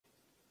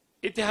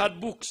It had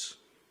books.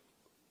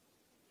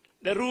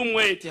 The room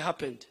where it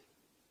happened.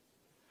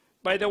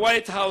 By the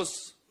White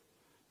House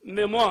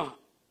memoir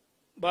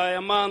by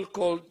a man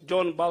called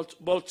John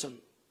Bolton,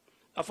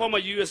 a former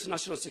US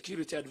National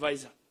Security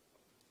Advisor.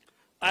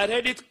 I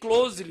read it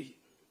closely,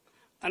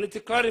 and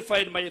it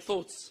clarified my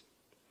thoughts.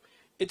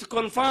 It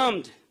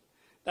confirmed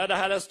that I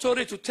had a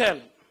story to tell.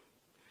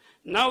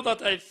 Now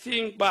that I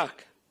think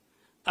back,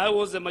 I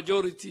was a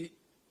majority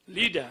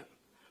leader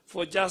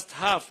for just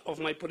half of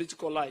my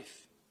political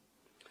life.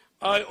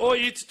 I owe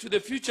it to the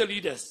future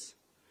leaders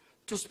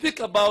to speak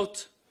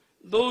about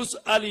those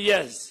early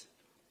years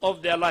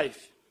of their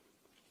life.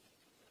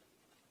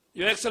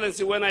 Your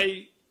Excellency, when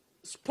I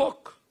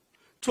spoke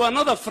to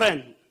another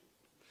friend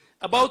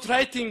about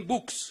writing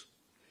books,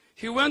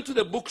 he went to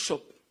the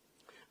bookshop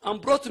and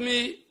brought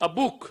me a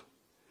book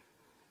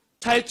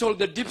titled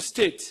The Deep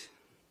State,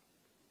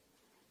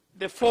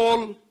 The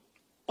Fall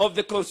of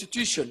the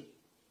Constitution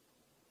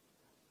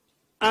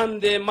and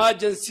the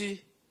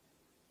Emergency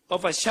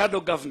of a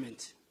Shadow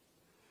Government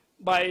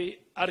by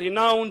a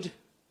renowned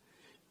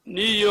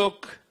New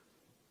York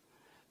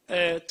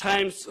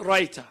Times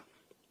writer.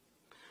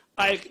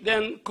 I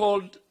then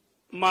called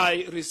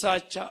my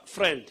researcher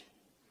friend,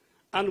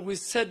 and we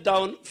sat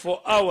down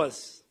for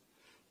hours,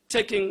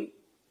 taking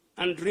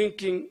and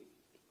drinking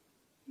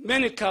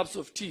many cups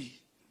of tea,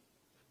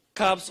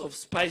 cups of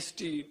spiced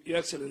tea, Your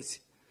Excellency.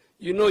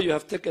 You know you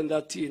have taken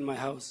that tea in my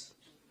house,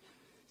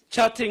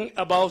 chatting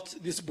about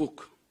this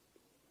book.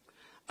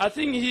 I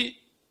think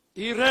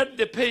he read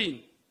the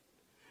pain,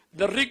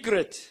 the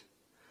regret,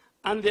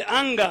 and the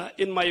anger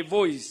in my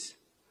voice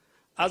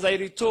as I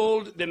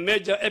retold the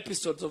major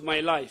episodes of my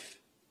life.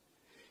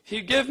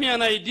 He gave me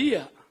an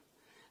idea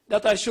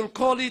that I should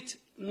call it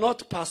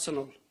Not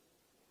Personal.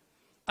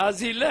 As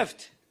he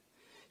left,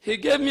 he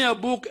gave me a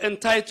book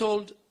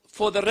entitled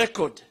For the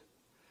Record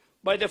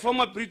by the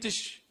former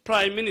British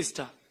Prime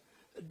Minister,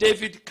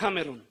 David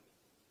Cameron.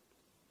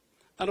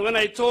 And when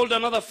I told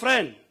another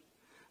friend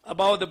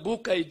about the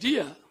book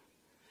idea,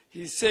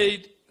 he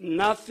said,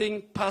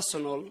 nothing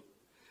personal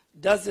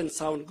doesn't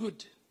sound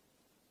good.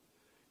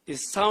 It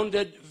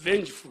sounded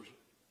vengeful.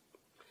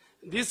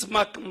 This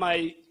made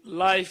my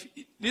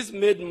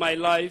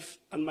life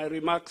and my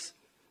remarks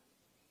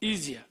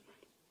easier.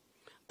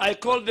 I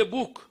called the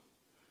book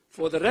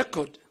For the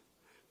Record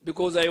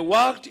because I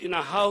worked in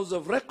a house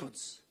of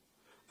records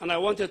and I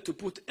wanted to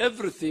put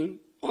everything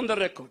on the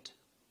record.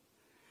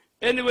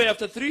 Anyway,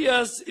 after 3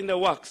 years in the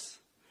works,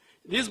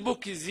 this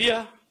book is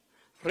here,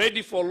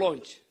 ready for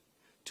launch.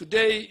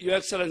 Today, Your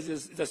Excellency,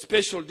 is a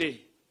special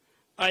day.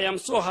 I am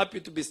so happy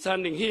to be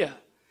standing here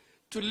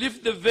to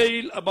lift the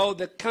veil about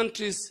the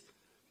country's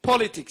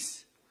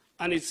politics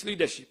and its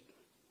leadership.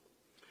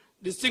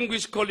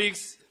 Distinguished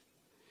colleagues,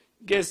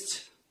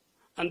 guests,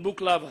 and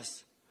book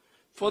lovers,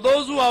 for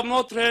those who have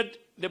not read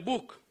the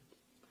book,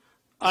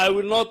 I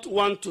will not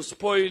want to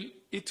spoil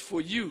it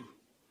for you,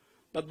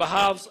 but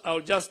perhaps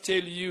I'll just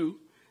tell you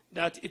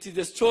that it is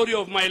the story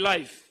of my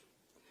life,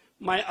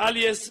 my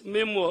earliest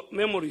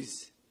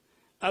memories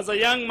as a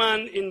young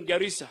man in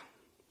Garissa.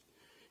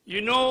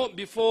 You know,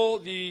 before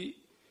the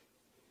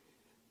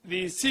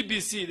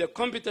CBC, the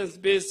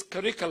competence-based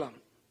curriculum,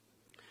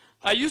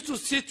 I used to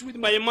sit with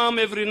my mom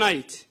every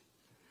night.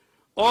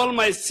 All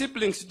my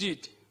siblings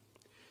did.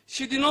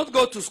 She did not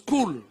go to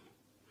school,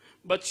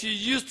 but she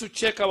used to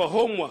check our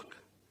homework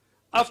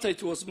after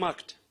it was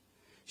marked.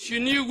 She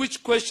knew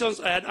which questions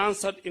I had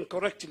answered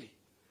incorrectly,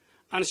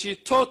 and she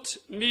taught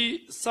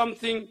me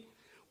something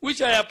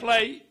which I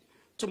apply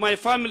to my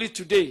family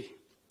today.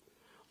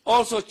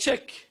 Also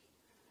check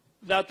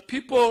that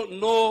people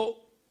know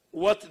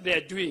what they're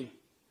doing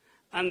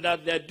and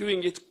that they're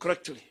doing it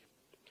correctly.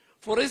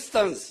 For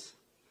instance,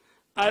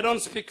 I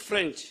don't speak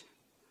French,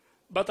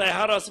 but I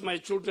harass my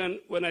children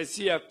when I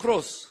see a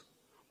cross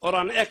or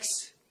an X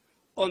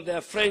on their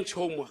French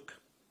homework.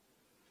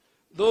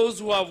 Those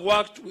who have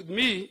worked with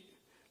me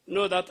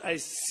know that I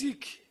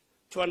seek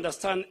to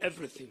understand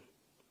everything.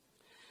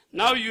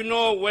 Now you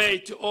know where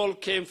it all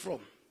came from.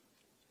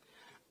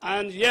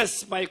 And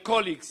yes, my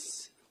colleagues,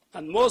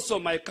 and most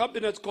of my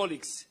cabinet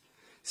colleagues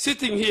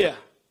sitting here,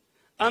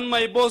 and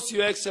my boss,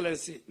 Your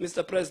Excellency,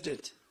 Mr.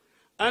 President,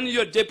 and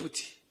your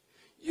deputy,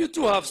 you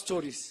too have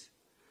stories.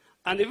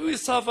 And if we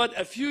suffered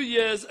a few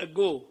years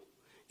ago,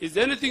 is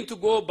anything to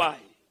go by,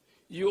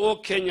 you owe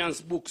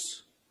Kenyans books.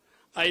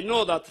 I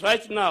know that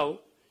right now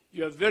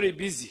you are very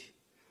busy,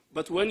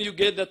 but when you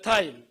get the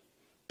time,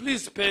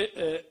 please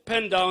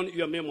pen down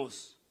your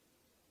memos.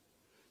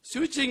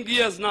 Switching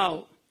gears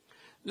now,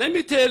 let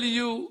me tell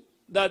you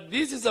that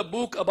this is a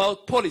book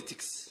about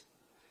politics,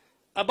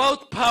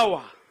 about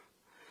power,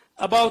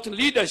 about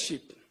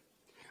leadership,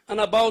 and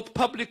about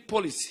public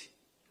policy.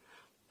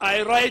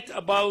 I write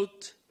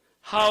about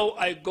how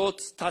I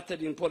got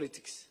started in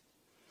politics.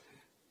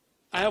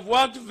 I have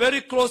worked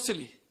very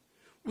closely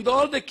with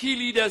all the key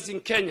leaders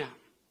in Kenya,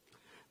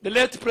 the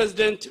late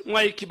President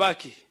Mwai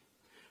Kibaki,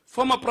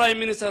 former Prime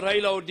Minister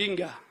Raila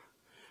ODINGA,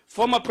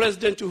 former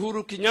President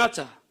Uhuru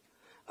Kenyatta,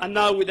 and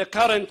now with the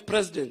current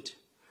president,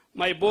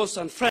 my boss and friend.